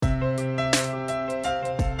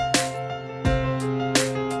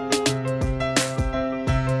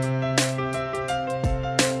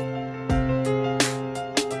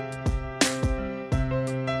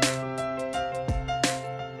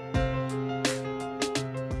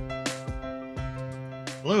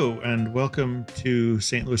Hello, and welcome to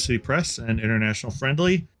St. Louis City Press and International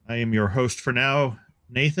Friendly. I am your host for now,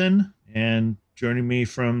 Nathan, and joining me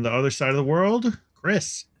from the other side of the world,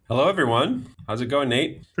 Chris. Hello, everyone. How's it going,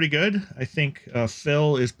 Nate? Pretty good. I think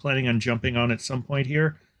Phil is planning on jumping on at some point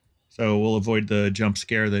here, so we'll avoid the jump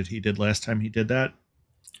scare that he did last time he did that.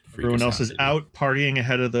 Everyone else is out partying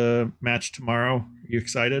ahead of the match tomorrow. Are you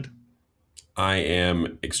excited? I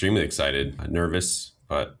am extremely excited, nervous,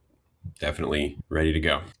 but definitely ready to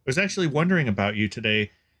go. I was actually wondering about you today,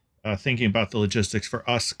 thinking about the logistics for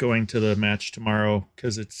us going to the match tomorrow,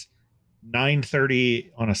 because it's 9:30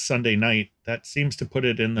 on a Sunday night. That seems to put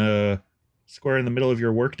it in the square in the middle of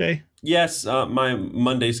your workday. Yes, my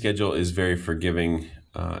Monday schedule is very forgiving,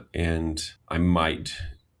 and I might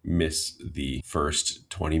miss the first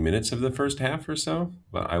 20 minutes of the first half or so,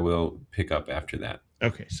 but I will pick up after that.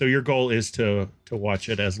 Okay, so your goal is to watch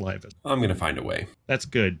it as live as I'm going to find a way. That's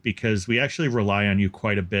good, because we actually rely on you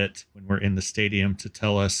quite a bit when we're in the stadium to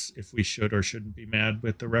tell us if we should or shouldn't be mad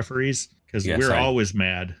with the referees, because we're always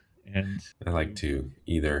mad. And I like to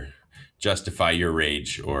either justify your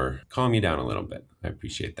rage or calm you down a little bit. I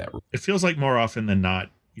appreciate that. It feels like more often than not,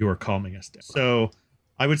 you are calming us down. So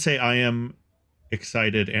I would say I am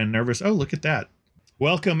excited and nervous. Oh, look at that.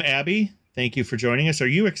 Welcome, Abby. Thank you for joining us. Are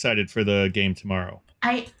you excited for the game tomorrow?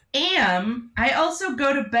 I am. I also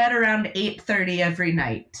go to bed around 8:30 every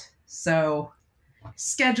night, so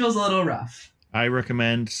schedule's a little rough. I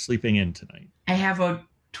recommend sleeping in tonight. I have a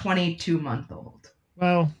 22-month-old.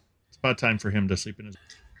 Well, it's about time for him to sleep in his...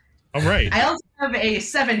 All right. I also have a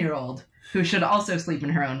 7-year-old who should also sleep in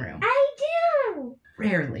her own room. I do.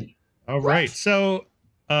 Rarely. All right. So,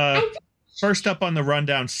 first up on the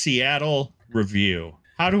rundown, Seattle review.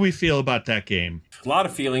 How do we feel about that game? A lot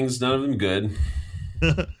of feelings, none of them good.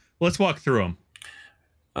 Let's walk through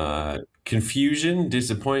them. Confusion,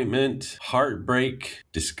 disappointment, heartbreak,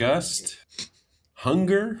 disgust,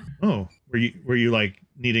 hunger. Oh, were you like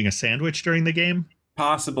needing a sandwich during the game?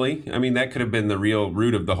 Possibly. I mean, that could have been the real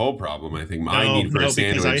root of the whole problem. I think my need for a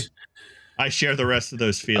sandwich. I share the rest of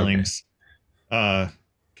those feelings. Okay.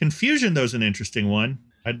 Confusion, though, is an interesting one.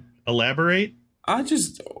 I'd elaborate.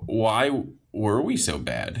 Why were we so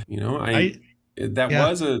bad? You know,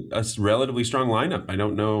 was a relatively strong lineup. I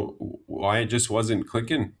don't know why it just wasn't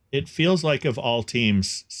clicking. It feels like of all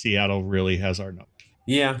teams, Seattle really has our number.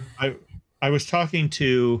 Yeah. I was talking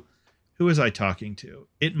to, who was I talking to?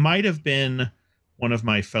 It might have been one of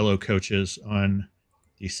my fellow coaches on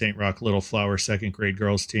the St. Roch Little Flower second grade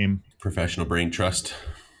girls team. Professional Brain Trust.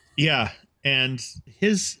 Yeah. And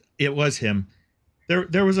it was him.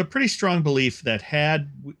 There was a pretty strong belief that had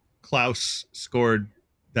Klaus scored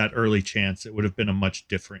that early chance, it would have been a much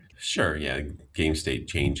different. Sure, yeah. Game state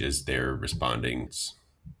changes, they're responding. It's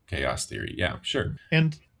chaos theory. Yeah, sure.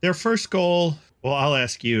 And their first goal, well, I'll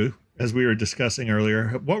ask you, as we were discussing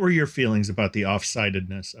earlier, what were your feelings about the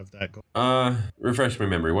offsidedness of that goal? Refresh my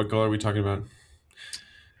memory. What goal are we talking about?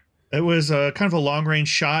 It was a kind of a long-range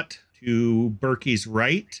shot to Berkey's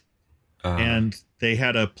right, and they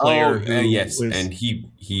had a player and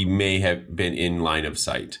he may have been in line of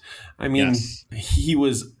sight. I mean, He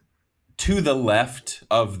was to the left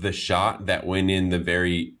of the shot that went in the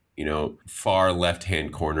very, far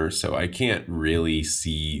left-hand corner. So I can't really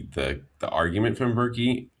see the argument from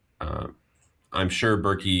Berkey. I'm sure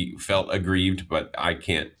Berkey felt aggrieved, but I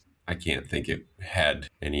can't think it had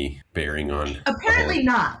any bearing on. Apparently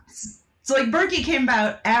not. So Berkey came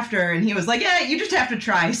out after and he was like, yeah, you just have to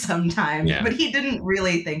try sometime. Yeah. But he didn't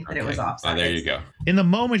really think that it was offside. There you go. In the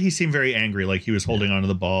moment, he seemed very angry, like he was holding onto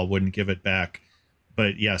the ball, wouldn't give it back.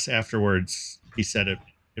 But yes, afterwards, he said it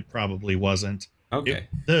probably wasn't. Okay.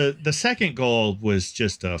 The second goal was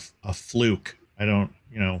just a fluke.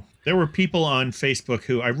 There were people on Facebook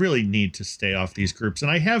who I really need to stay off these groups.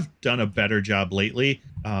 And I have done a better job lately.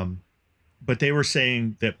 But they were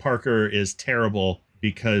saying that Parker is terrible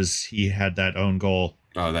because he had that own goal.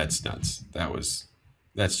 Oh, that's nuts.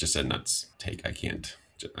 That's just a nuts take. I can't.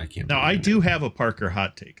 Now, I do have a Parker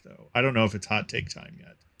hot take, though. I don't know if it's hot take time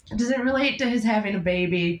yet. Does it relate to his having a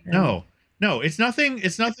baby? No, it's nothing.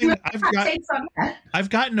 I've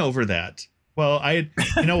gotten over that. Well,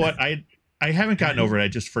 you know what? I haven't gotten over it. I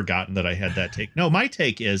just forgotten that I had that take. No, my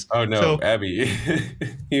take is. Oh no, Abby,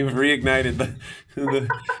 you've reignited the.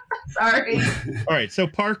 Sorry. All right, so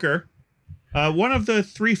Parker. One of the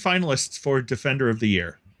 3 finalists for Defender of the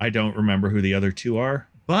Year. I don't remember who the other 2 are,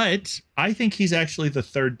 but I think he's actually the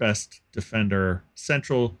 3rd best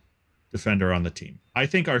central defender on the team. I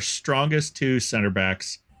think our strongest 2 center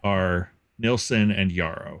backs are Nilsson and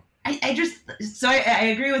Yarrow. I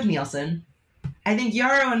agree with Nielsen. I think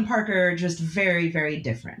Yaro and Parker are just very, very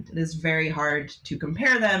different. It is very hard to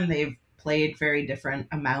compare them. They've played very different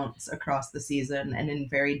amounts across the season and in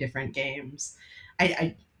very different games.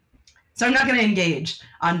 So I'm not going to engage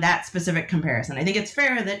on that specific comparison. I think it's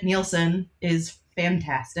fair that Nielsen is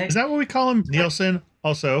fantastic. Is that what we call him? Nielsen?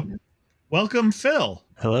 Also, welcome, Phil.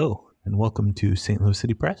 Hello, and welcome to St. Louis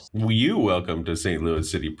City Press. You welcome to St. Louis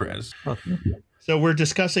City Press. Oh, thank you. So we're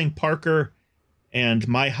discussing Parker and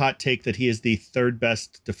my hot take that he is the third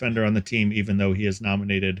best defender on the team, even though he is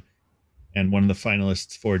nominated and one of the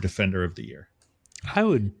finalists for Defender of the Year. I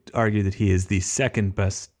would argue that he is the second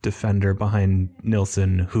best defender behind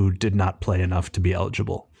Nielsen, who did not play enough to be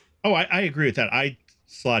eligible. Oh, I agree with that. I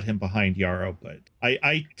slot him behind Yaro, but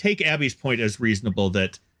I take Abby's point as reasonable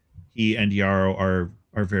that he and Yaro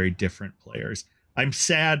are very different players. I'm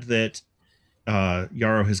sad that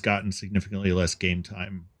Yaro has gotten significantly less game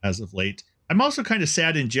time as of late. I'm also kind of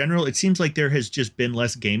sad in general. It seems like there has just been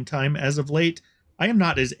less game time as of late. I am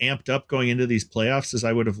not as amped up going into these playoffs as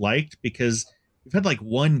I would have liked because we've had like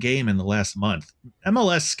one game in the last month.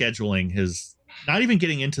 MLS scheduling has not even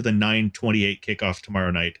getting into the 9:28 kickoff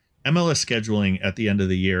tomorrow night. MLS scheduling at the end of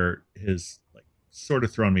the year has like sort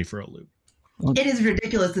of thrown me for a loop. It is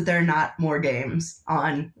ridiculous that there are not more games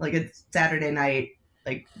on. Like, it's Saturday night.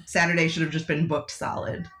 Like, Saturday should have just been booked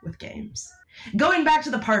solid with games. Going back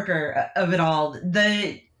to the Parker of it all,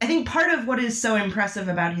 I think part of what is so impressive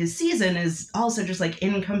about his season is also just like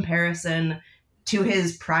in comparison to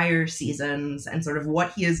his prior seasons and sort of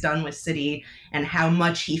what he has done with City and how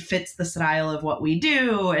much he fits the style of what we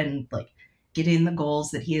do and like getting the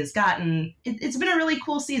goals that he has gotten. It's been a really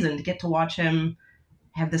cool season to get to watch him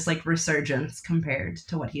have this like resurgence compared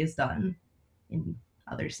to what he has done in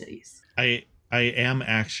other cities. I am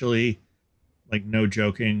actually, like, no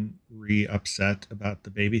joking, upset about the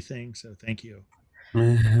baby thing. So thank you.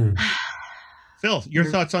 Phil, your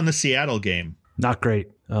thoughts on the Seattle game? Not great.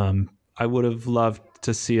 I would have loved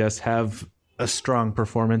to see us have a strong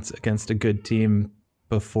performance against a good team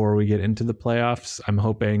before we get into the playoffs. I'm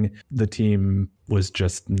hoping the team was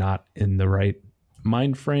just not in the right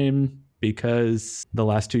mind frame because the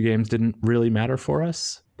last two games didn't really matter for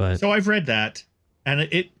us. But so I've read that, and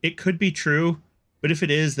it could be true, but if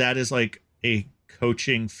it is, that is like a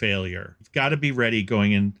coaching failure. You've got to be ready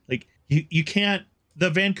going in. Like you can't.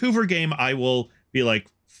 The Vancouver game, I will be like,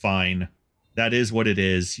 fine, that is what it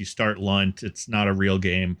is. You start Lunt. It's not a real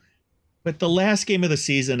game. But the last game of the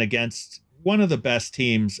season against one of the best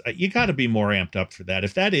teams, you got to be more amped up for that.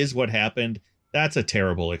 If that is what happened, that's a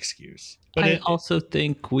terrible excuse. But I also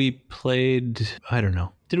think we played, I don't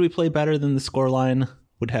know. Did we play better than the scoreline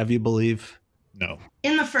would have you believe? No.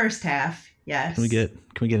 In the first half, yes. Can we get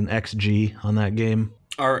an XG on that game?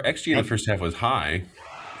 Our XG in the first half was high,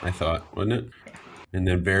 I thought, wasn't it? And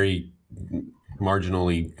then very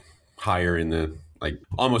marginally higher in the, like,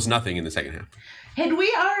 almost nothing in the second half. Had we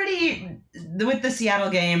already, with the Seattle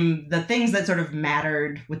game, the things that sort of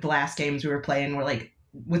mattered with the last games we were playing were like,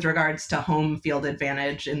 with regards to home field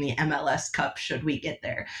advantage in the MLS Cup, should we get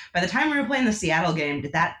there? By the time we were playing the Seattle game,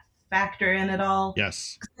 did that factor in at all?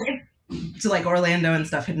 Yes. So like Orlando and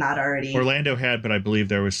stuff had not already. Orlando had, but I believe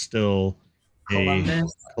there was still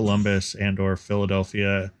Columbus and or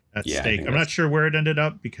Philadelphia at stake. I'm not sure where it ended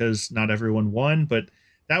up because not everyone won, but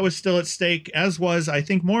that was still at stake, as was, I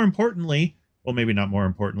think, more importantly, well, maybe not more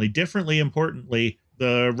importantly, differently importantly,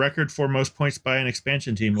 the record for most points by an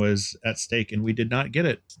expansion team was at stake, and we did not get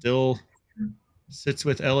it. Still sits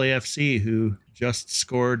with LAFC, who just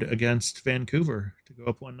scored against Vancouver to go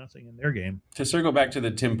up 1-0 in their game. To circle back to the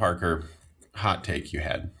Tim Parker hot take you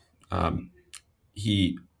had,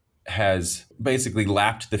 he has basically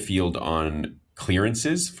lapped the field on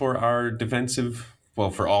clearances for our defensive, well,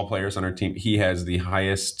 for all players on our team. He has the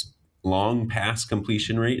highest long pass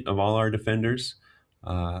completion rate of all our defenders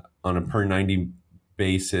on a per 90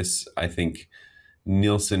 basis. I think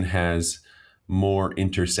Nielsen has more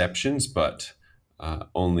interceptions, but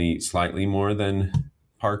only slightly more than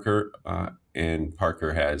Parker, and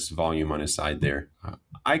Parker has volume on his side there.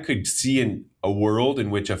 I could see a world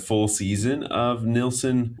in which a full season of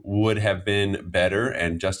Nielsen would have been better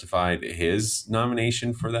and justified his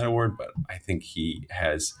nomination for that award, but I think he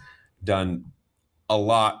has done a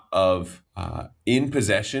lot of in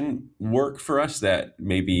possession work for us that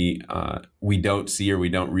maybe we don't see or we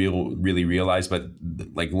don't really realize, but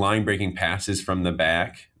like line breaking passes from the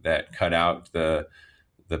back that cut out the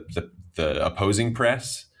opposing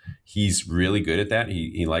press. He's really good at that.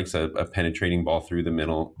 He likes a penetrating ball through the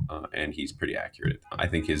middle, and he's pretty accurate. I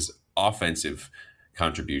think his offensive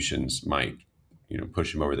contributions might,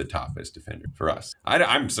 push him over the top as defender for us.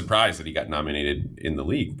 I'm surprised that he got nominated in the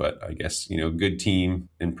league, but I guess, good team,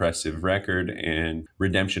 impressive record, and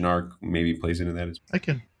redemption arc maybe plays into that as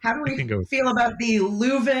well. How do we feel about the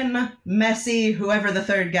Leuven, Messi, whoever the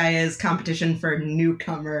third guy is, competition for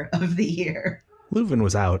newcomer of the year? Leuven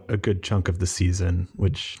was out a good chunk of the season,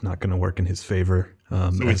 which not going to work in his favor. So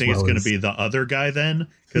we think it's going to be the other guy then?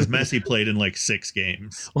 Because Messi played in like 6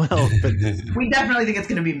 games. Well, but we definitely think it's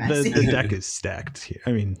going to be Messi. The deck is stacked here.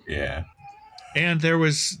 I mean, yeah. And there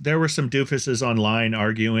were some doofuses online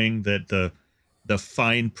arguing that the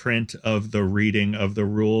fine print of the reading of the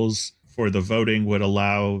rules for the voting would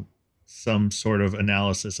allow some sort of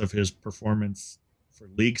analysis of his performance for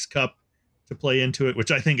Leagues Cup to play into it,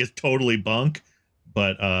 which I think is totally bunk.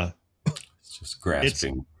 But it's just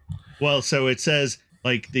grasping. So it says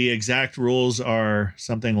like the exact rules are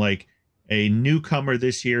something like a newcomer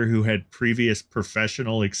this year who had previous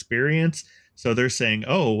professional experience. So they're saying,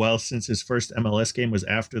 oh, well, since his first MLS game was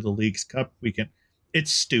after the Leagues Cup, we can.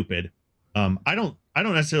 It's stupid. I don't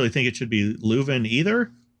necessarily think it should be Leuven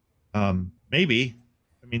either. Maybe.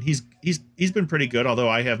 I mean, he's been pretty good, although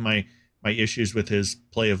I have my issues with his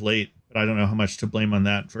play of late. But I don't know how much to blame on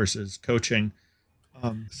that versus coaching.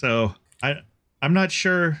 So I'm not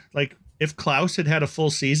sure. Like if Klaus had a full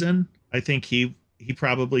season, I think he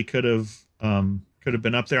probably could have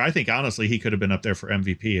been up there. I think honestly he could have been up there for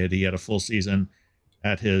MVP had he had a full season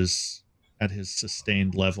at his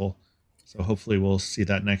sustained level. So hopefully we'll see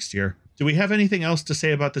that next year. Do we have anything else to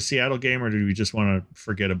say about the Seattle game, or do we just want to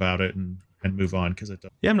forget about it and move on?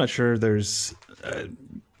 Yeah, I'm not sure there's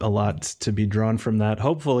a lot to be drawn from that.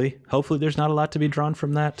 Hopefully there's not a lot to be drawn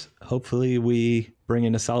from that. Hopefully we bring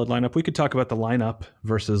in a solid lineup. We could talk about the lineup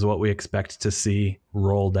versus what we expect to see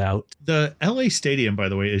rolled out. The LA Stadium, by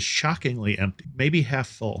the way, is shockingly empty, maybe half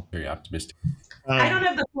full. Very optimistic. I don't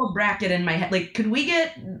have the full bracket in my head. Like, could we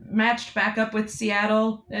get matched back up with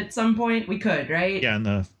Seattle at some point? We could, right?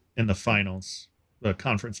 Yeah, in the finals, the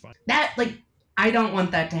conference final. That, like, I don't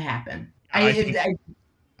want that to happen. I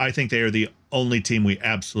think they are the only team we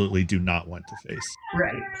absolutely do not want to face.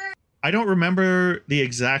 Right. I don't remember the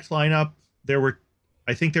exact lineup.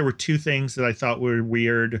 I think there were 2 things that I thought were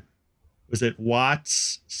weird. Was it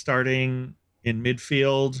Watts starting in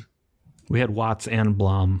midfield? We had Watts and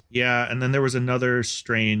Blom. Yeah, and then there was another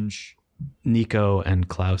strange... Nico and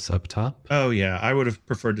Klaus up top. Oh, yeah. I would have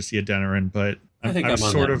preferred to see a Denerin, but I think I'm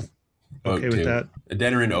sort of okay with that. A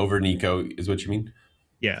Denerin over Nico is what you mean?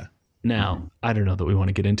 Yeah. Now, I don't know that we want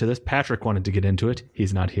to get into this. Patrick wanted to get into it.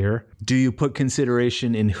 He's not here. Do you put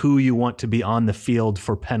consideration in who you want to be on the field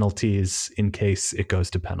for penalties in case it goes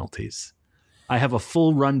to penalties? I have a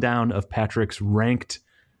full rundown of Patrick's ranked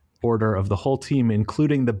order of the whole team,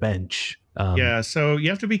 including the bench. So you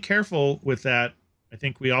have to be careful with that. I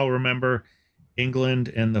think we all remember England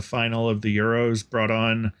in the final of the Euros brought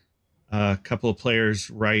on a couple of players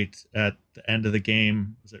right at the end of the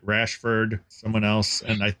game. Was it Rashford, someone else?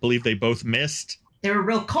 And I believe they both missed. They were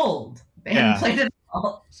real cold. They hadn't played at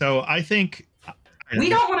all. So I think... We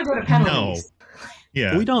don't want to go to penalties. No.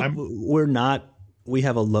 Yeah. We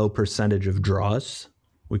have a low percentage of draws.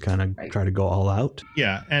 We kind of try to go all out.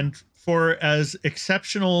 Yeah. And for as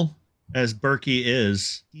exceptional as Berkey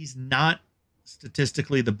is, he's not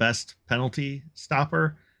statistically the best penalty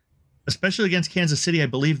stopper, especially against Kansas City. I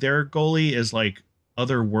believe their goalie is like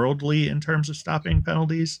otherworldly in terms of stopping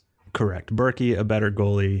penalties. Correct. Berkey, a better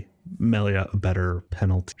goalie. Melia, a better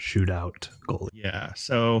penalty shootout goalie. Yeah.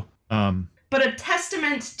 So, but a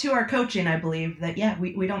testament to our coaching, I believe, that,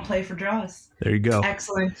 we don't play for draws. There you go.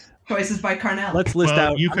 Excellent choices by Carnell. Let's list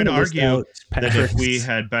out. You could argue that if we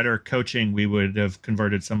had better coaching, we would have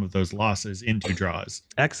converted some of those losses into draws.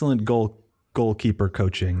 Excellent goalkeeper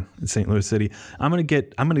coaching in St. Louis City. I'm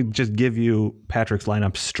gonna just give you Patrick's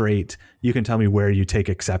lineup straight. You can tell me where you take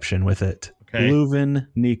exception with it. Okay. Leuven,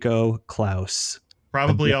 Nico, Klaus.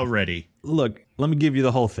 Probably already. Look, let me give you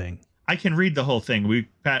the whole thing. I can read the whole thing.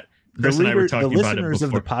 Chris and I were talking about it before. The listeners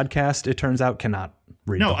of the podcast, it turns out, cannot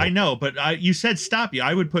read. No, I know, but you said stop you.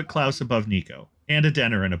 I would put Klaus above Nico and a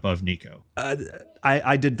Denerin above Nico.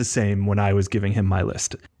 I did the same when I was giving him my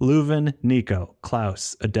list. Leuven, Nico,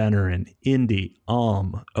 Klaus, Denerin, Indy,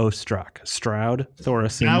 Alm, Ostrak, Stroud,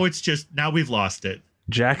 Thoresen. Now we've lost it.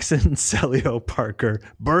 Jackson, Celio, Parker,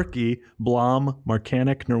 Berkey, Blom,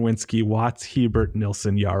 Marcanic, Nerwinski, Watts, Hebert,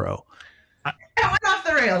 Nilsson, Yarrow. That went off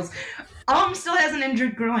the rails. Alm still has an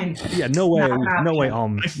injured groin. Yeah, no way,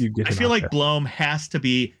 Alm. I feel like Blom has to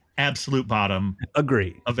be absolute bottom.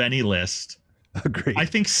 Agree. Of any list. Agree. I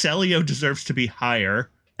think Celio deserves to be higher.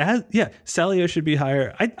 Celio should be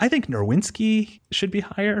higher. I think Nerwinski should be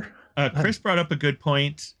higher. Chris brought up a good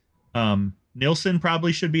point. Nilsson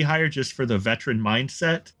probably should be higher just for the veteran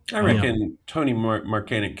mindset. I reckon Tony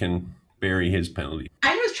Markanic can bury his penalty.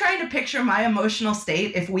 I was trying to picture my emotional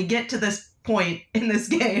state if we get to this point in this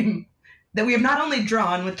game that we have not only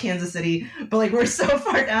drawn with Kansas City, but like we're so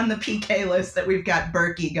far down the PK list that we've got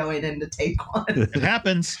Berkey going in to take one. It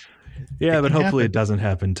happens. Yeah, but hopefully it doesn't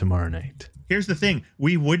happen tomorrow night. Here's the thing.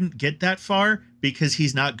 We wouldn't get that far because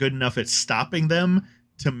he's not good enough at stopping them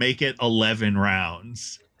to make it 11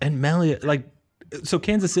 rounds. And Melia, so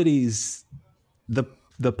Kansas City's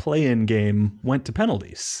the play-in game went to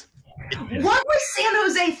penalties. What was San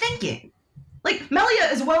Jose thinking? Like, Melia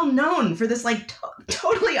is well known for this, like,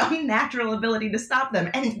 totally unnatural ability to stop them.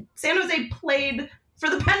 And San Jose played for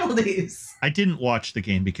the penalties. I didn't watch the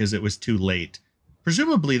game because it was too late.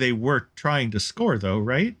 Presumably they were trying to score, though,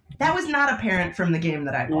 right? That was not apparent from the game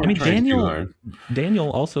that I watched. I mean,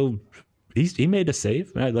 Daniel also, he made a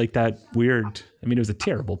save. Like that weird, I mean, it was a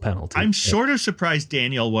terrible penalty. I'm sort of surprised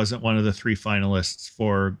Daniel wasn't one of the 3 finalists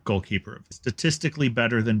for goalkeeper. Statistically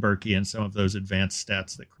better than Berkey in some of those advanced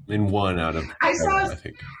stats. In one out of, I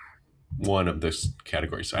think, one of those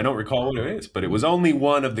categories. I don't recall what it is, but it was only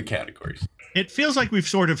one of the categories. It feels like we've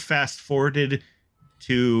sort of fast forwarded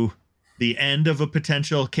to the end of a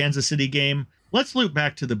potential Kansas City game. Let's loop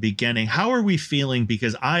back to the beginning. How are we feeling?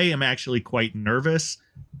 Because I am actually quite nervous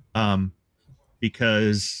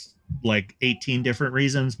because like 18 different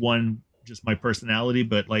reasons. One, just my personality,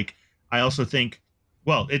 but like I also think,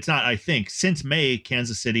 well, it's not I think, since May,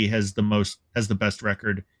 Kansas City has the best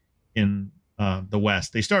record in the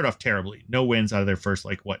West. They start off terribly. No wins out of their first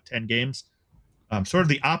 10 games. Sort of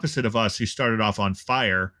the opposite of us, who started off on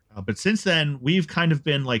fire. But since then, we've kind of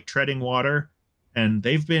been like treading water, and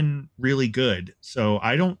they've been really good. So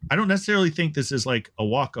I don't necessarily think this is like a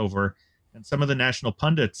walkover. And some of the national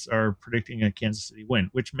pundits are predicting a Kansas City win,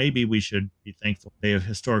 which maybe we should be thankful. They have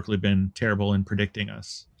historically been terrible in predicting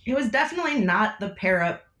us. It was definitely not the pair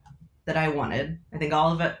up that I wanted. I think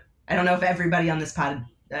all of it. I don't know if everybody on this pod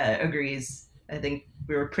agrees. I think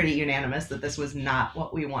we were pretty unanimous that this was not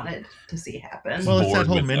what we wanted to see happen. Well, it's that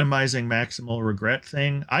whole minimizing maximal regret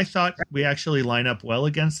thing. I thought we actually line up well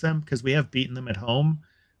against them because we have beaten them at home.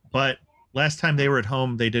 But last time they were at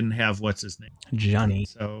home, they didn't have what's his name? Johnny.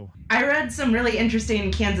 So I read some really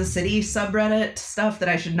interesting Kansas City subreddit stuff that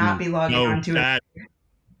I should not be logging onto.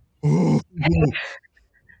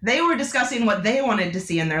 They were discussing what they wanted to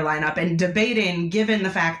see in their lineup and debating, given the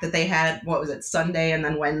fact that they had, Sunday and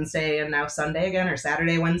then Wednesday and now Sunday again, or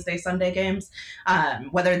Saturday, Wednesday, Sunday games,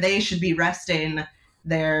 whether they should be resting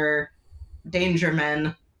their danger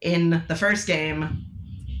men in the first game,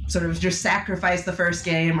 sort of just sacrifice the first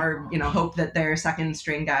game, or, hope that their second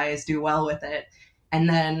string guys do well with it, and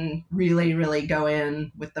then really, really go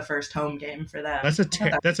in with the first home game for them.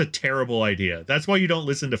 That's a terrible idea. That's why you don't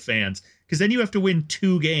listen to fans, because then you have to win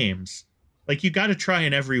 2 games. Like, you got to try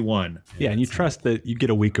in every one. Yeah, and you trust that you get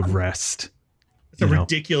a week of rest. It's a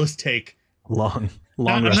ridiculous take. Long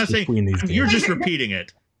I'm rest not saying, between these games. You're just repeating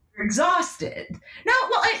it. You're exhausted. No,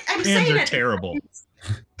 well, I'm Fans saying are terrible.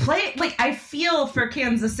 I feel for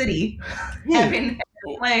Kansas City having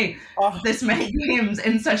to play this many games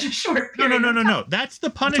in such a short period. No. That's the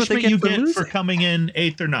punishment you get for coming in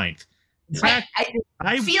 8th or 9th.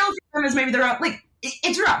 I feel for them as maybe they're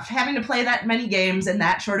it's rough having to play that many games in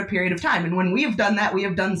that short a period of time. And when we have done that, we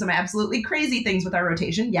have done some absolutely crazy things with our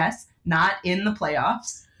rotation. Yes, not in the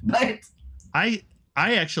playoffs, but I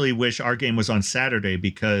actually wish our game was on Saturday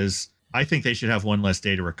because I think they should have one less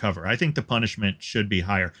day to recover. I think the punishment should be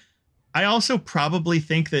higher. I also probably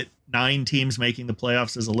think that 9 teams making the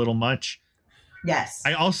playoffs is a little much. Yes.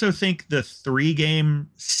 I also think the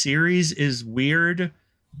 3-game series is weird.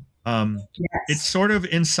 Yes. It's sort of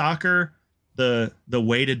in soccer. The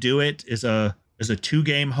way to do it is a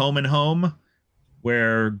 2-game home and home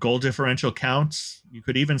where goal differential counts. You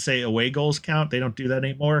could even say away goals count. They don't do that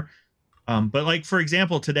anymore. But like, for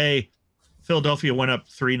example, today, Philadelphia went up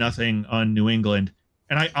 3-0 on New England.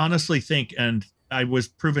 And I honestly think, and I was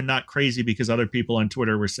proven not crazy because other people on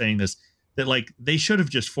Twitter were saying this, that like they should have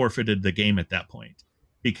just forfeited the game at that point,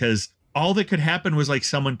 because all that could happen was like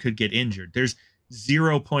someone could get injured. There's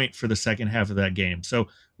 0 point for the second half of that game. So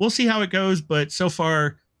we'll see how it goes. But so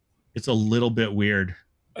far, it's a little bit weird.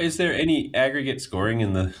 Is there any aggregate scoring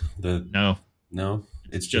in the No,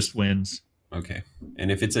 it's just wins. Okay.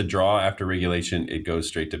 And if it's a draw after regulation, it goes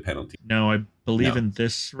straight to penalty. No, I believe in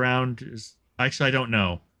this round is actually, I don't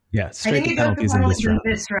know. Yeah, straight to penalties in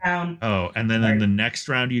this round. Oh, and then in the next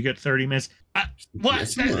round you get 30 minutes. What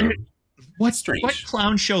strange? What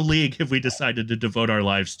clown show league have we decided to devote our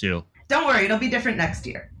lives to? Don't worry, it'll be different next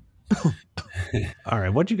year. All right,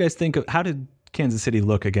 what do you guys think of? How did Kansas City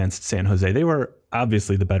look against San Jose? They were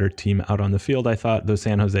obviously the better team out on the field, I thought, though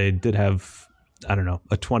San Jose did have, I don't know,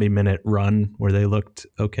 a 20-minute run where they looked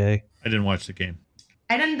okay. I didn't watch the game.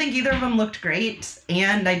 I didn't think either of them looked great,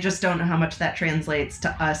 and I just don't know how much that translates to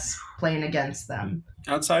us playing against them.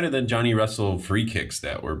 Outside of the Johnny Russell free kicks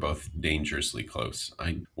that were both dangerously close,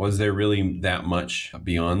 was there really that much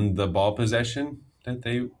beyond the ball possession that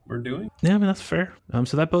they were doing? Yeah, I mean, that's fair.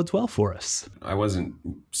 So that bodes well for us. I wasn't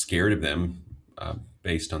scared of them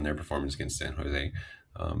based on their performance against San Jose.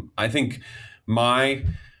 I think my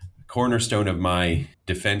cornerstone of my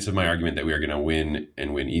defense of my argument that we are going to win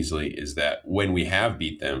and win easily is that when we have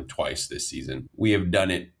beat them twice this season, we have done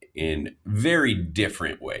it in very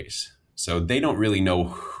different ways. So they don't really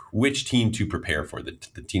know which team to prepare for, the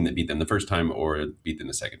team that beat them the first time or beat them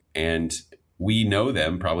the second. And we know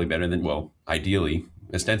them probably better than, well, ideally,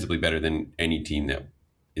 ostensibly better than any team that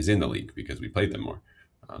is in the league because we played them more.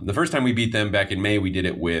 The first time we beat them back in May, we did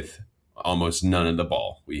it with almost none of the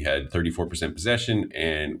ball. We had 34% possession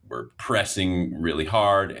and we're pressing really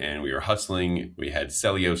hard and we were hustling. We had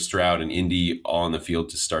Celio, Stroud, and Indy all on the field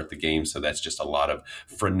to start the game. So that's just a lot of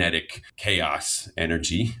frenetic chaos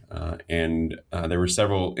energy. And there were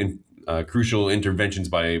several crucial interventions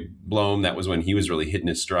by Blom. That was when he was really hitting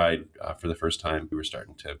his stride for the first time. We were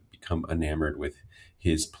starting to become enamored with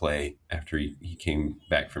his play after he came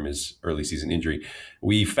back from his early season injury.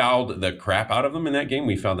 We fouled the crap out of them in that game.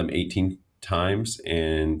 We fouled them 18 times,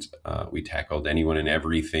 and we tackled anyone and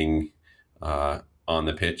everything on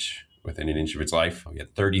the pitch within an inch of its life. We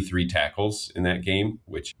had 33 tackles in that game,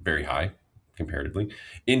 which very high comparatively.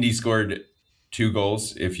 Indy scored 2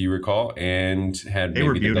 goals, if you recall, and had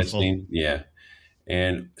maybe the best game. Yeah.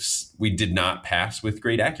 And we did not pass with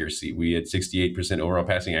great accuracy. We had 68% overall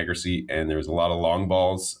passing accuracy, and there was a lot of long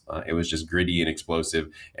balls. It was just gritty and explosive,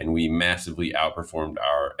 and we massively outperformed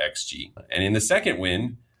our XG. And in the second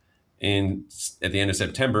win, at the end of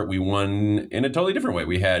September, we won in a totally different way.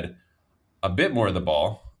 We had a bit more of the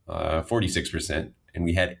ball, 46%, and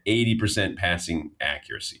we had 80% passing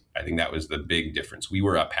accuracy. I think that was the big difference. We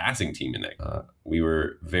were a passing team in that. We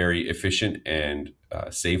were very efficient and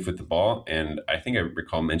safe with the ball. And I think I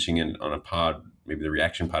recall mentioning it on a pod, maybe the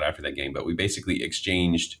reaction pod after that game, but we basically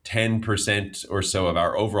exchanged 10% or so of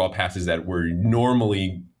our overall passes that were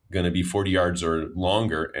normally going to be 40 yards or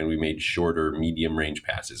longer, and we made shorter, medium range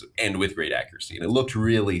passes and with great accuracy. And it looked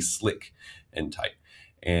really slick and tight.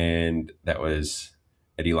 And that was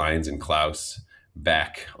Eddie Lyons and Klaus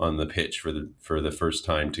back on the pitch for the first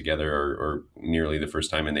time together, or nearly the first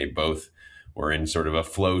time, and they both were in sort of a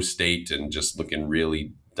flow state and just looking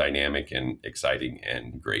really dynamic and exciting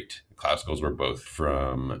and great. Klaus goals were both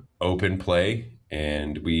from open play,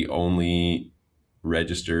 and we only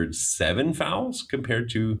registered 7 fouls compared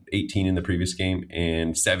to 18 in the previous game,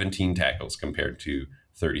 and 17 tackles compared to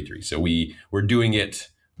 33. So we were doing it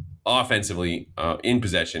offensively in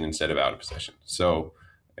possession instead of out of possession. So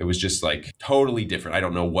it was just like totally different. I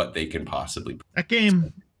don't know what they can possibly. That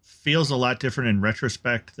game feels a lot different in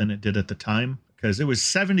retrospect than it did at the time, because it was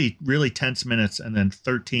 70 really tense minutes and then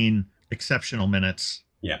 13 exceptional minutes.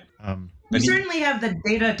 Yeah. You certainly have the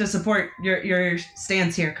data to support your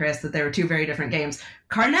stance here, Chris, that there were 2 very different games.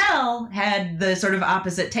 Carnell had the sort of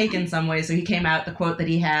opposite take in some ways. So he came out, the quote that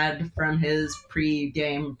he had from his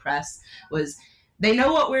pre-game press was, "They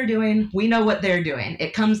know what we're doing. We know what they're doing.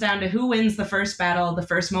 It comes down to who wins the first battle, the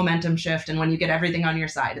first momentum shift, and when you get everything on your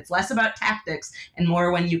side. It's less about tactics and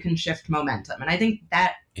more when you can shift momentum." And I think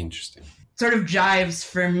that interesting sort of jives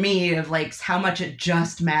for me of like how much it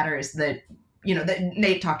just matters that, you know, that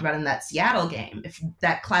Nate talked about in that Seattle game. If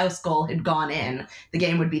that Klaus goal had gone in, the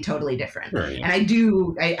game would be totally different. Right. And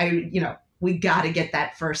I we got to get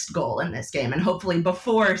that first goal in this game, and hopefully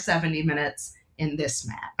before 70 minutes in this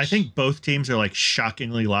match. I think both teams are like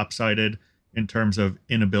shockingly lopsided in terms of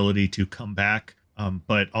inability to come back,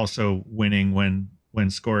 but also winning when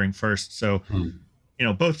scoring first. So,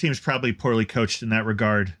 both teams probably poorly coached in that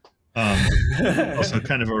regard. Also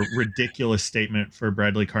kind of a ridiculous statement for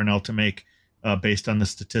Bradley Carnell to make based on the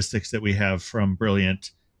statistics that we have from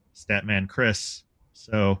brilliant Statman Chris.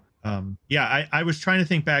 So, I was trying to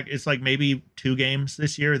think back. It's like maybe 2 games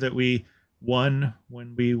this year that we won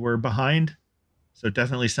when we were behind. So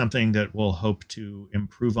definitely something that we'll hope to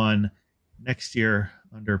improve on next year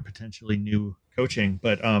under potentially new coaching.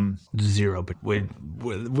 But 0. But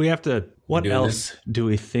we have to. What else do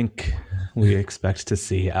we think we expect to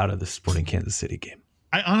see out of the Sporting Kansas City game?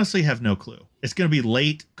 I honestly have no clue. It's going to be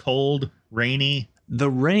late, cold, rainy. The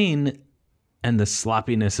rain and the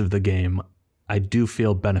sloppiness of the game, I do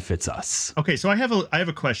feel benefits us. Okay, so I have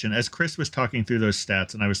a question. As Chris was talking through those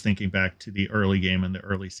stats, and I was thinking back to the early game and the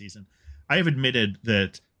early season, I have admitted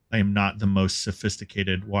that I am not the most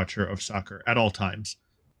sophisticated watcher of soccer at all times.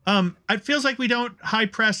 It feels like we don't high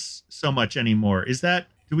press so much anymore.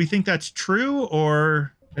 Do we think that's true,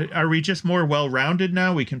 or are we just more well-rounded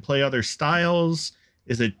now? We can play other styles.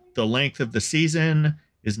 Is it the length of the season?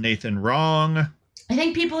 Is Nathan wrong? I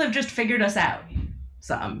think people have just figured us out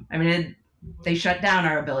some. I mean, they shut down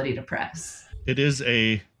our ability to press. It is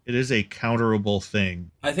a counterable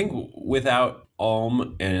thing. I think without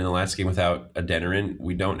Alm and in the last game without Adeniran,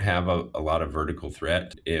 we don't have a lot of vertical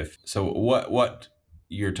threat. What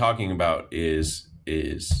you're talking about is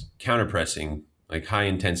counterpressing, like high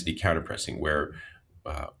intensity counterpressing, where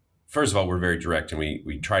first of all, we're very direct and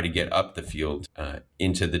we try to get up the field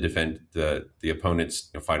into the opponent's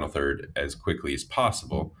final third as quickly as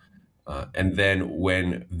possible. And then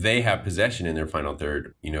when they have possession in their final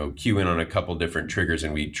third, cue in on a couple different triggers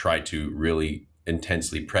and we try to really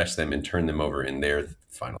intensely press them and turn them over in their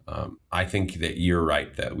final. I think that you're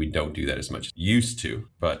right that we don't do that as much as we used to,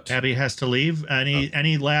 but Abby has to leave.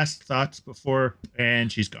 Any last thoughts before?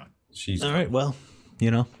 And she's gone. She's all right. Well,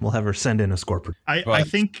 we'll have her send in a score. I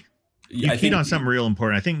think you keyed on something real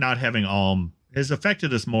important. I think not having Alm has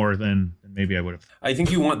affected us more than maybe I would have. I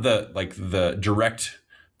think you want the direct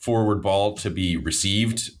forward ball to be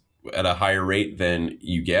received at a higher rate than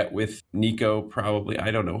you get with Nico, probably.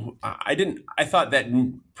 I don't know. I thought that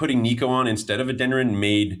putting Nico on instead of Adeniran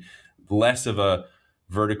made less of a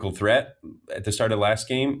vertical threat at the start of last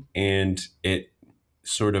game, and it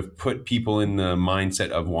sort of put people in the mindset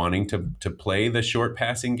of wanting to play the short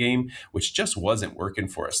passing game, which just wasn't working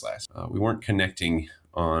for us last. We weren't connecting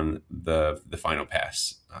on the final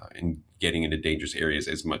pass and getting into dangerous areas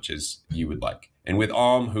as much as you would like. And with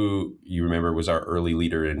Alm, who you remember was our early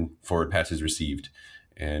leader in forward passes received,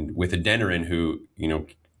 and with Adeniran, who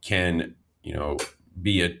can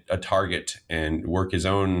be a target and work his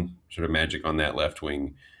own sort of magic on that left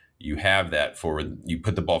wing, you have that forward. You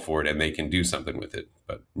put the ball forward, and they can do something with it.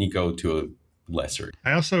 But Nico to a lesser.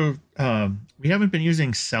 I also we haven't been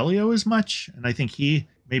using Celio as much, and I think he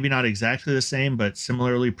maybe not exactly the same, but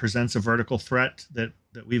similarly presents a vertical threat that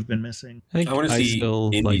we've been missing. I want to see still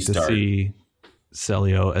Indy like start. To see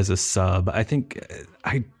Celio as a sub. I think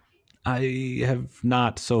I have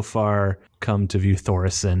not so far come to view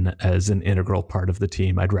Thoresen as an integral part of the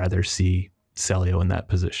team. I'd rather see Celio in that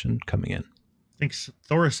position coming in. I think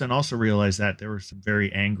Thoresen also realized that there was some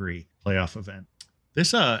very angry playoff event.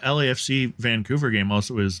 This LAFC Vancouver game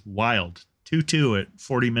also is wild. 2-2 at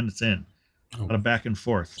 40 minutes in. A lot of back and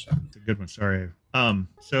forth. It's a good one. Sorry.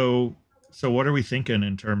 So what are we thinking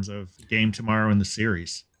in terms of game tomorrow in the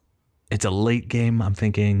series? It's a late game. I'm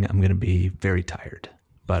thinking I'm going to be very tired,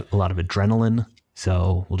 but a lot of adrenaline.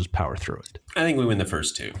 So we'll just power through it. I think we win the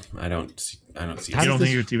first two. I don't see. I don't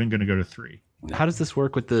think it's even going to go to 3. No. How does this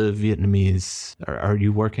work with the Vietnamese? Are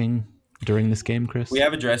you working during this game, Chris? We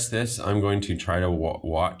have addressed this. I'm going to try to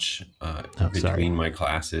watch between my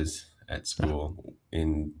classes at school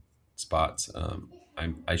in spots.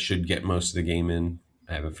 I should get most of the game in.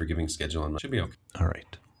 I have a forgiving schedule and should be okay. All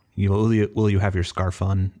right. Will you have your scarf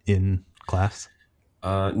on in class?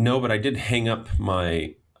 No, but I did hang up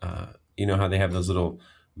my, how they have those little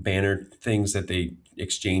banner things that they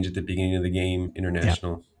exchange at the beginning of the game,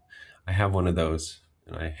 international. Yeah. I have one of those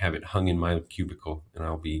and I have it hung in my cubicle and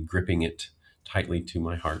I'll be gripping it tightly to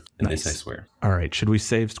my heart. And nice. This I swear. All right. Should we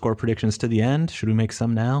save score predictions to the end? Should we make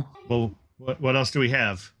some now? Well, what else do we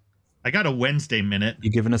have? I got a Wednesday minute.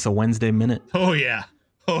 You giving us a Wednesday minute? Oh, yeah.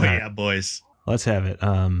 Yeah, boys. Let's have it.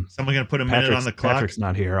 Someone going to put a minute on the clock? Patrick's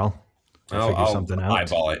not here. I'll figure something out.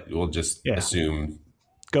 Eyeball it. We'll just assume.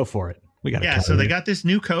 Go for it. We got. Yeah, so they got this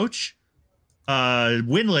new coach,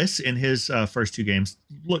 winless in his first 2 games.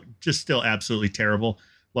 Look, just still absolutely terrible.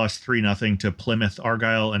 Lost 3-0 to Plymouth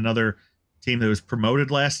Argyle, another team that was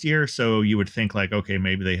promoted last year. So you would think like, okay,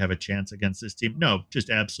 maybe they have a chance against this team. No, just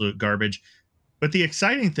absolute garbage. But the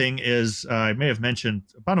exciting thing is, I may have mentioned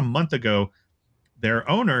about a month ago, their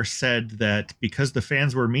owner said that because the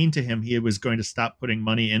fans were mean to him, he was going to stop putting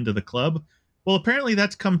money into the club. Well, apparently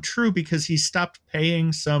that's come true because he stopped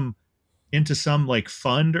paying into some like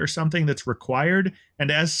fund or something that's required.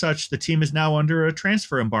 And as such, the team is now under a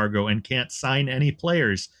transfer embargo and can't sign any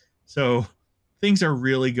players. So things are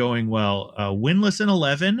really going well. Winless in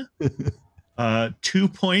 11, 2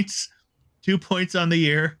 points on the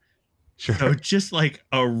year. Sure. So just like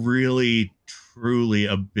a really, truly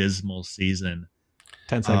abysmal season.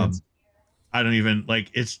 10 seconds. I don't even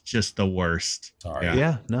it's just the worst. Sorry.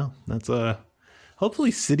 Yeah, no, that's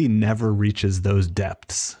hopefully City never reaches those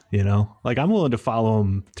depths, you know? Like, I'm willing to follow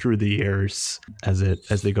them through the years as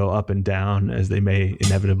they go up and down, as they may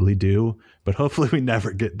inevitably do, but hopefully we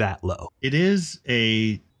never get that low. It is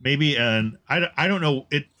I don't know,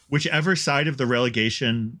 whichever side of the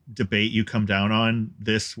relegation debate you come down on,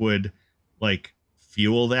 this would like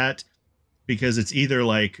fuel that, because it's either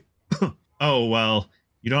like, oh, well,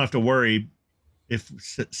 you don't have to worry if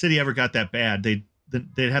City ever got that bad, they'd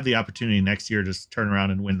have the opportunity next year to turn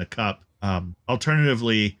around and win the cup.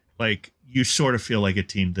 Alternatively, like, you sort of feel like a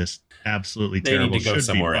team this absolutely terrible need to go should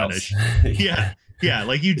somewhere be else. punished. yeah,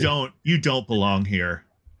 like you don't belong here.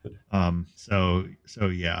 So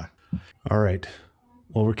yeah. All right.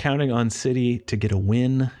 Well, we're counting on City to get a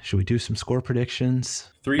win. Should we do some score predictions?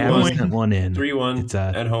 3-1. Sent one in. 3-1 It's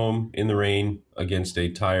at home in the rain against a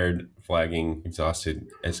tired, flagging, exhausted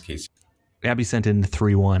SKC. Abby sent in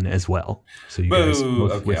 3-1 as well. So you guys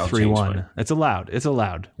both with 3-1. It's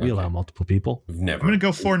allowed. We allow multiple people. I'm going to go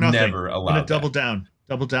 4-0. Never allowed. I'm going to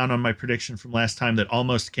double down on my prediction from last time that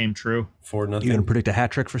almost came true. 4-0. You going to predict a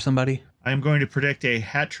hat trick for somebody? I am going to predict a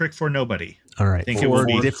hat trick for nobody. All right. I think it will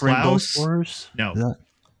be different goal Klaus. scorers? No.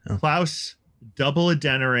 Klaus, double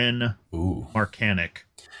Adeniran, Marcanic.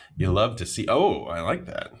 You love to see. Oh, I like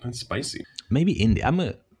that. That's spicy. Maybe Indy. I'm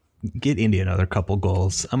going to get Indy another couple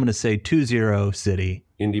goals. I'm going to say 2-0 City.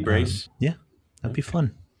 Indy brace? Yeah, that'd be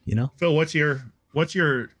fun, you know? Phil, what's your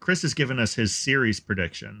Chris has given us his series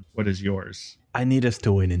prediction. What is yours? I need us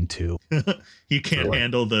to win in 2. He can't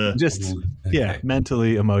handle the...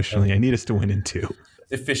 mentally, emotionally. I need us to win in 2.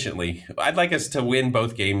 Efficiently. I'd like us to win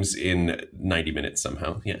both games in 90 minutes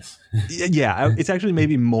somehow. Yes. Yeah, it's actually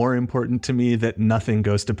maybe more important to me that nothing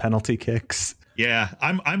goes to penalty kicks. Yeah,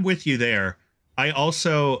 I'm with you there. I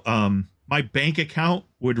also, my bank account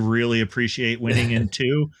would really appreciate winning in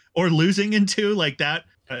 2 or losing in 2 like that.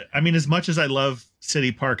 I mean, as much as I love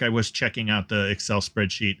City Park, I was checking out the Excel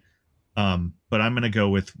spreadsheet. But I'm going to go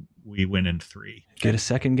with we win in 3. Get a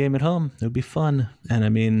second game at home. It would be fun. And I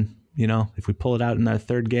mean, you know, if we pull it out in that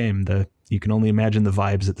third game, you can only imagine the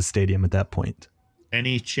vibes at the stadium at that point.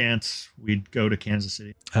 Any chance we'd go to Kansas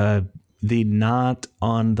City? The not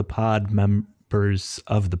on the pod members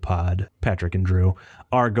of the pod, Patrick and Drew,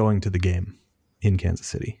 are going to the game in Kansas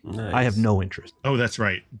City. Nice. I have no interest. Oh, that's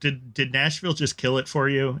right. Did Nashville just kill it for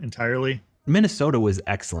you entirely? Minnesota was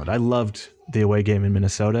excellent. I loved the away game in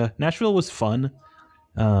Minnesota. Nashville was fun.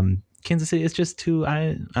 Kansas City is just too,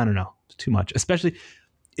 I don't know, too much. Especially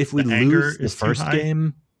if we lose the first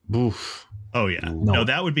game. Oof. Oh, yeah. No,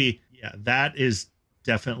 that would be, that is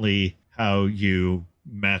definitely how you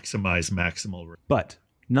maximize maximal. But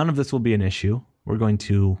none of this will be an issue. We're going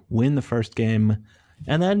to win the first game.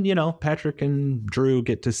 And then, you know, Patrick and Drew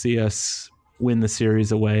get to see us win the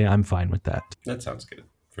series away. I'm fine with that. That sounds good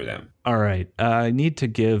for them. All right. I need to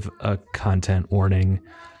give a content warning.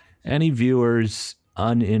 Any viewers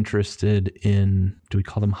uninterested in, do we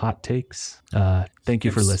call them hot takes? Thank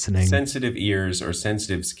you for listening. Sensitive ears or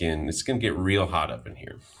sensitive skin. It's going to get real hot up in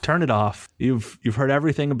here. Turn it off. You've heard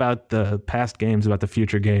everything about the past games, about the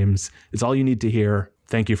future games. It's all you need to hear.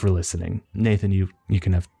 Thank you for listening. Nathan, you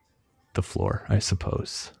can have the floor, I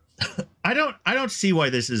suppose. I don't see why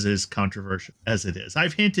this is as controversial as it is.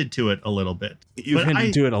 I've hinted to it a little bit. You've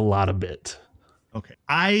hinted to it a lot of bit. Okay.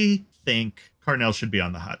 I think Carnell should be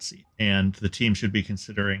on the hot seat and the team should be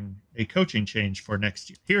considering a coaching change for next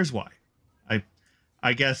year. Here's why.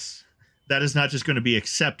 I guess that is not just going to be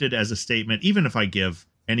accepted as a statement, even if I give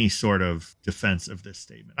any sort of defense of this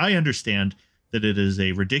statement. I understand that it is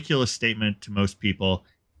a ridiculous statement to most people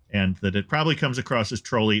and that it probably comes across as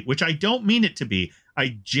trolly, which I don't mean it to be.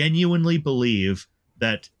 I genuinely believe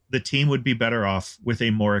that the team would be better off with a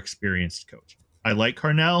more experienced coach. I like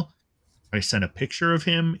Carnell. I sent a picture of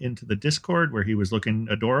him into the Discord where he was looking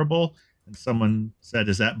adorable. And someone said,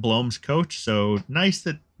 is that Blom's coach? So nice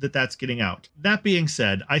that's getting out. That being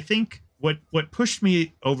said, I think what pushed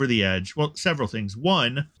me over the edge, well, several things.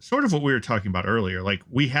 One, sort of what we were talking about earlier, like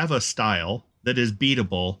we have a style that is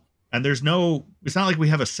beatable and it's not like we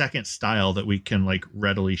have a second style that we can like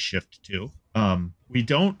readily shift to. We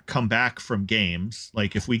don't come back from games.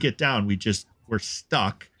 Like if we get down, we're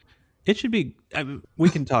stuck. It should be, we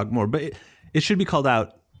can talk more, but it should be called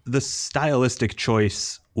out. The stylistic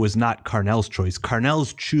choice was not Carnell's choice.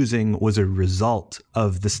 Carnell's choosing was a result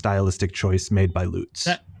of the stylistic choice made by Lutz.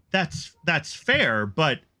 That's fair,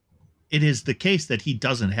 but it is the case that he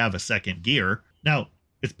doesn't have a second gear. Now,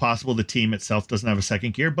 it's possible the team itself doesn't have a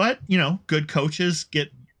second gear, but, you know, good coaches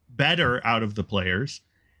get better out of the players.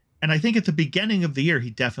 And I think at the beginning of the year,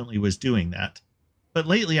 he definitely was doing that. But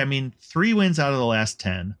lately, I mean, 3 wins out of the last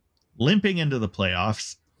 10, limping into the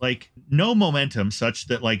playoffs. like no momentum such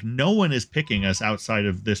that like no one is picking us outside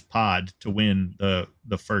of this pod to win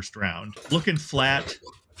the first round. Looking flat.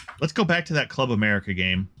 Let's go back to that Club America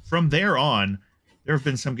game. From there on, there have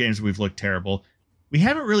been some games we've looked terrible. We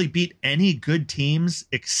haven't really beat any good teams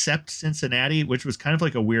except Cincinnati, which was kind of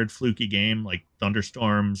like a weird fluky game, like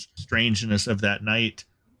thunderstorms, strangeness of that night.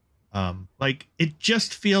 Like it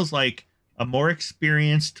just feels like a more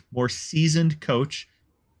experienced, more seasoned coach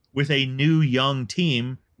with a new young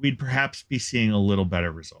team, we'd perhaps be seeing a little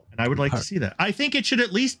better result. And I would like to see that. I think it should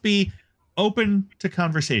at least be open to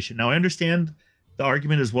conversation. Now I understand the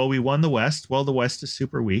argument is, well, we won the West. Well, the West is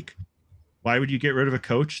super weak. Why would you get rid of a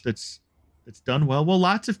coach that's done well? Well,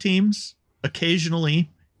 lots of teams occasionally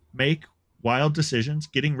make wild decisions,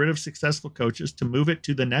 getting rid of successful coaches to move it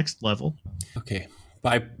to the next level. Okay.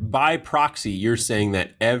 By proxy, you're saying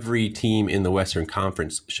that every team in the Western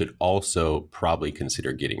Conference should also probably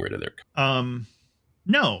consider getting rid of their coach.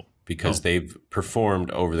 No. Because they've performed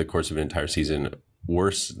over the course of an entire season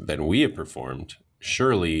worse than we have performed.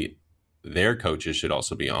 Surely their coaches should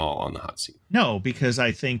also be all on the hot seat. No, because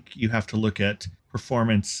I think you have to look at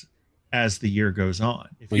performance as the year goes on.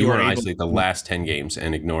 If you want to isolate the last 10 games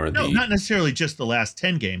and ignore No, not necessarily just the last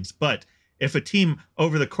 10 games, but if a team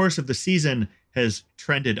over the course of the season has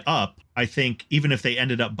trended up, I think even if they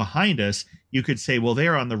ended up behind us, you could say, well,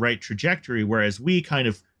 they're on the right trajectory, whereas we kind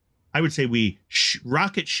of, I would say we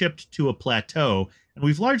rocket shipped to a plateau, and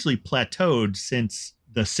we've largely plateaued since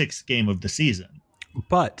the 6th game of the season.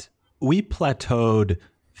 But we plateaued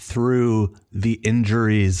through the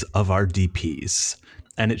injuries of our DPs,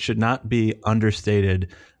 and it should not be understated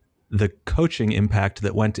the coaching impact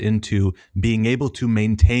that went into being able to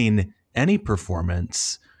maintain any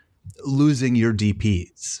performance losing your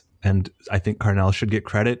DPs. And I think Carnell should get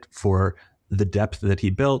credit for the depth that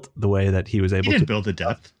he built, the way that he was able to build the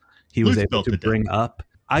depth. He was able to bring up.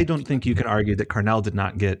 I don't think you can argue that Carnell did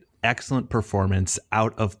not get excellent performance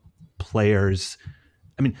out of players.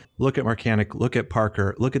 I mean, look at Marcanic, look at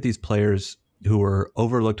Parker, look at these players who were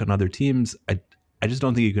overlooked on other teams. I just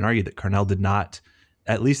don't think you can argue that Carnell did not,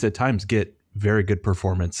 at least at times, get very good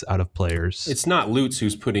performance out of players. It's not Lutz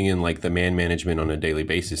who's putting in like the man management on a daily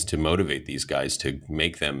basis to motivate these guys to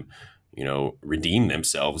make them, redeem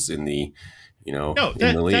themselves in the, in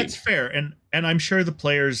the league. That's fair. And I'm sure the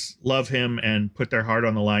players love him and put their heart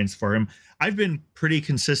on the lines for him. I've been pretty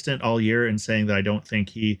consistent all year in saying that I don't think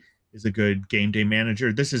he is a good game day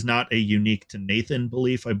manager. This is not a unique to Nathan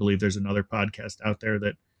belief. I believe there's another podcast out there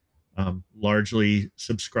that largely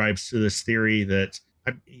subscribes to this theory that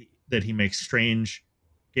he makes strange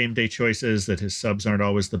game day choices, that his subs aren't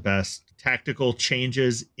always the best. Tactical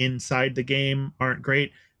changes inside the game aren't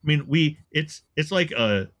great. I mean, it's like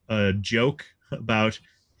a joke about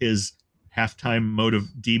his halftime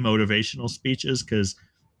demotivational speeches, because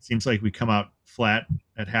it seems like we come out flat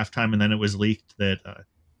at halftime, and then it was leaked that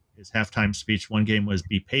his halftime speech one game was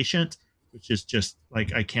 "be patient," which is just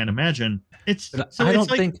like, I can't imagine. I don't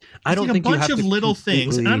think a bunch of little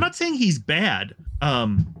things, and I'm not saying he's bad.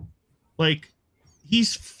 Like,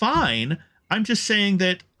 he's fine. I'm just saying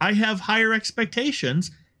that I have higher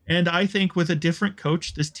expectations, and I think with a different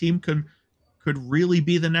coach, this team could really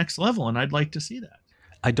be the next level, and I'd like to see that.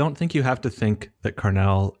 I don't think you have to think that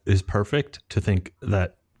Carnell is perfect to think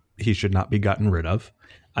that he should not be gotten rid of.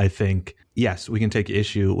 I think, yes, we can take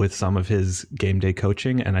issue with some of his game day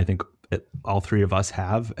coaching, and I think all three of us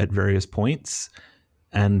have at various points,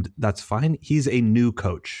 and that's fine. He's a new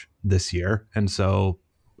coach this year, and so,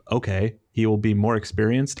 okay, he will be more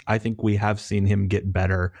experienced. I think we have seen him get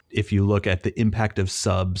better. If you look at the impact of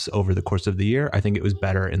subs over the course of the year, I think it was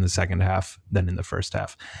better in the second half than in the first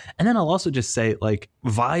half. And then I'll also just say, like,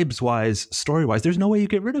 vibes-wise, story-wise, there's no way you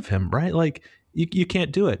get rid of him, right? Like, you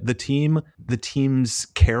can't do it. The team's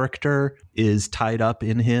character is tied up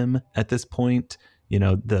in him at this point.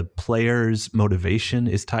 The players' motivation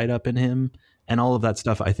is tied up in him. And all of that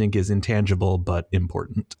stuff, I think, is intangible but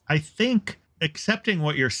important. I think accepting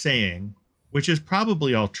what you're saying, which is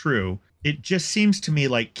probably all true, it just seems to me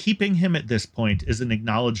like keeping him at this point is an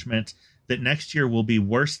acknowledgement that next year will be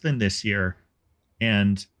worse than this year,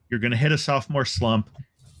 and you're going to hit a sophomore slump,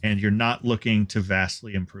 and you're not looking to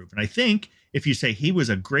vastly improve. And I think if you say he was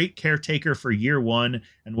a great caretaker for year one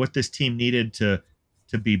and what this team needed to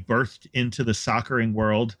be birthed into the soccering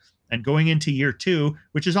world, and going into year two,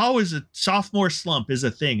 which is always a sophomore slump is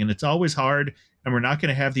a thing, and it's always hard, and we're not going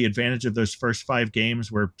to have the advantage of those first 5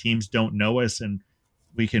 games where teams don't know us and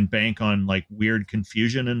we can bank on like weird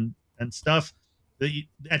confusion and stuff.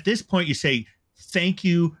 At this point, you say, thank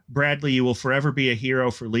you, Bradley. You will forever be a hero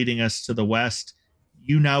for leading us to the West.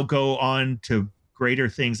 You now go on to greater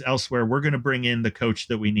things elsewhere. We're going to bring in the coach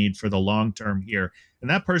that we need for the long term here.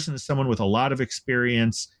 And that person is someone with a lot of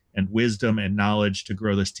experience and wisdom and knowledge to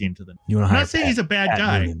grow this team to the. You want to I'm hire not saying Pat, he's a bad Pat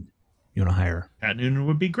guy. Noonan. You want to hire Pat Noonan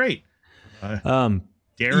would be great. Darren.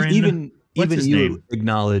 Even you name?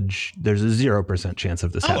 Acknowledge there's a 0% chance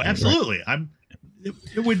of this happening. Absolutely. Right?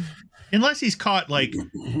 It would, unless he's caught like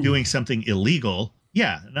doing something illegal.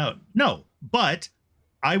 Yeah, no. But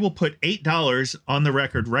I will put $8 on the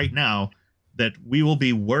record right now that we will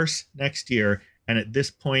be worse next year. And at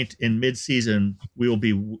this point in mid-season,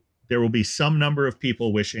 there will be some number of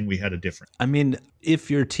people wishing we had a different. I mean,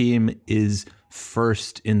 if your team is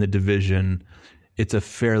first in the division, it's a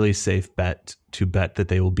fairly safe bet to bet that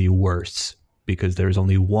they will be worse because there's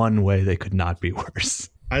only one way they could not be worse.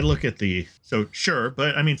 I look at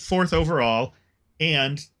but I mean, 4th overall,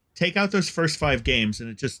 and take out those first 5 games and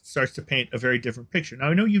it just starts to paint a very different picture. Now,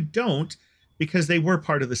 I know you don't because they were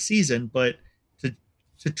part of the season, but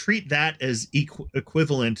to treat that as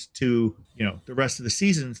equivalent to, the rest of the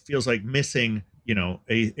season feels like missing,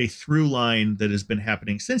 a through line that has been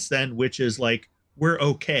happening since then, which is like, we're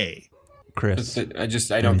okay. Chris,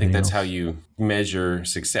 I don't think that's how you measure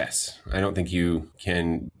success. I don't think you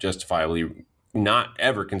can justifiably not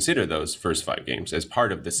ever consider those first 5 games as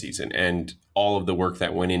part of the season and all of the work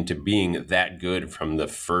that went into being that good from the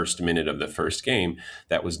first minute of the first game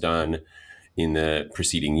that was done in the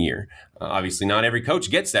preceding year. Obviously, not every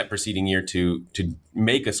coach gets that preceding year to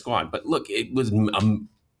make a squad. But look, it was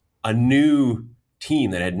a new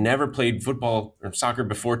team that had never played football or soccer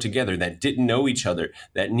before together, that didn't know each other,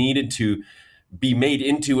 that needed to be made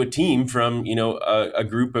into a team from, a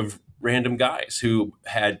group of random guys who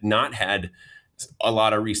had not had a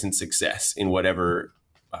lot of recent success in whatever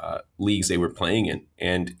leagues they were playing in.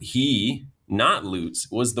 And he, not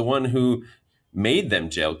Lutz, was the one who made them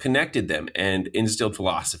gel, connected them, and instilled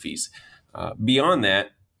philosophies. Beyond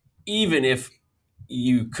that, even if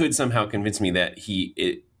you could somehow convince me that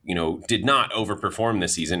he did not overperform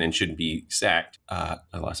this season and should be sacked, I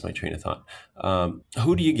lost my train of thought.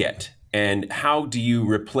 Who do you get? And how do you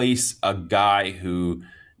replace a guy who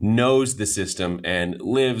knows the system and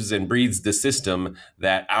lives and breathes the system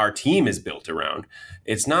that our team is built around?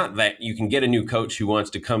 It's not that you can get a new coach who wants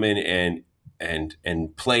to come in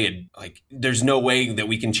and play it. Like, there's no way that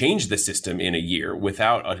we can change the system in a year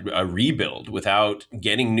without a rebuild, without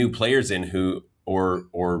getting new players in who or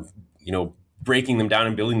breaking them down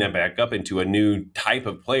and building them back up into a new type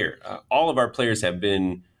of player. All of our players have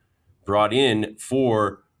been brought in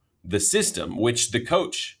for the system, which the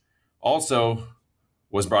coach also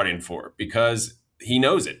was brought in for, because he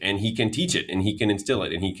knows it and he can teach it and he can instill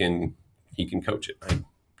it and he can coach it.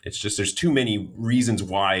 It's just, there's too many reasons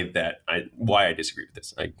why I disagree with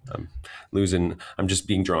this. I'm just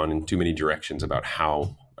being drawn in too many directions about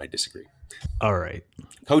how I disagree. All right.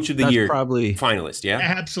 Coach of the year, probably finalist. Yeah,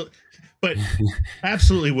 absolutely. But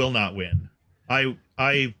absolutely will not win.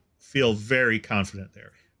 I feel very confident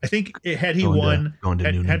there. I think had he won,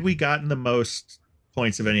 had we gotten the most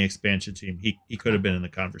points of any expansion team, he could have been in the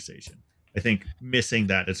conversation. I think missing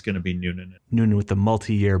that, it's going to be Noonan. Noonan with the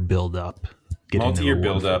multi-year build-up. Multi-year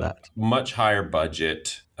build-up, much higher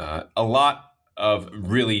budget, a lot of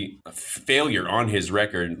really failure on his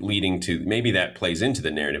record, leading to, maybe that plays into the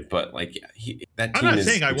narrative, but that team I'm not is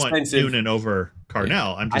saying I expensive. want Noonan over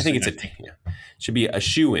Carnell. I think should be a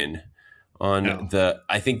shoe-in on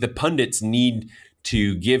I think the pundits need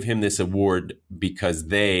to give him this award because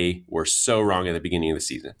they were so wrong at the beginning of the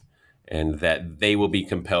season, and that they will be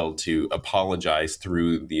compelled to apologize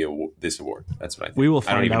through this award. That's what I think. We will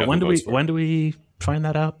find out. When do we find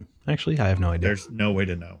that out? Actually, I have no idea. There's no way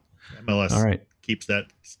to know. MLS keeps that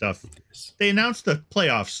stuff. They announced the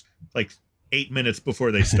playoffs like 8 minutes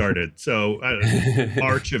before they started. So I don't know,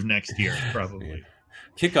 March of next year, probably.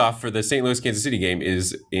 Kickoff for the St. Louis Kansas City game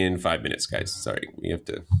is in 5 minutes, guys. Sorry, we have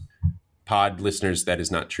to. Pod listeners, that is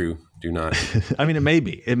not true. Do not. I mean, it may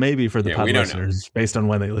be for the pod listeners based on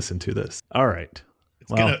when they listen to this. All right.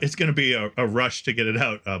 It's gonna be a rush to get it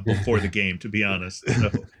out before the game, to be honest. So.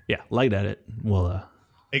 Yeah, light edit. Well,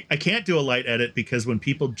 I can't do a light edit because when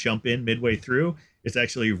people jump in midway through, it's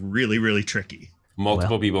actually really, really tricky.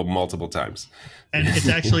 Multiple people, multiple times. And it's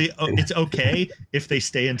actually, it's okay if they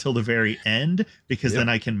stay until the very end, because then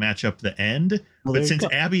I can match up the end. Well, but since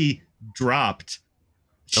Abby dropped,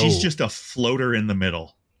 she's just a floater in the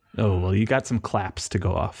middle. Oh, well, you got some claps to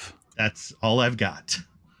go off. That's all I've got.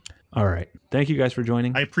 All right. Thank you guys for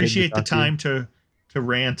joining. I appreciate the time to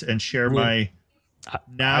rant and share my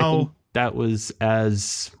I think that was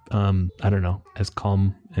as, as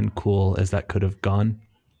calm and cool as that could have gone.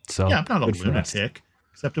 So yeah, I'm not a lunatic.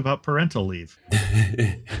 except about parental leave.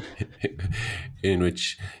 In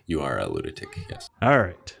which you are a lunatic, yes. All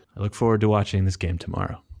right. I look forward to watching this game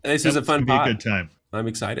tomorrow. This is a fun Be a pod. good time. I'm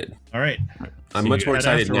excited. All right. I'm See much you more guys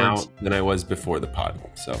excited afterwards. now than I was before the pod.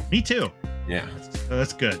 So, Me too. yeah.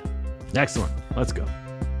 That's good. Excellent. Let's go.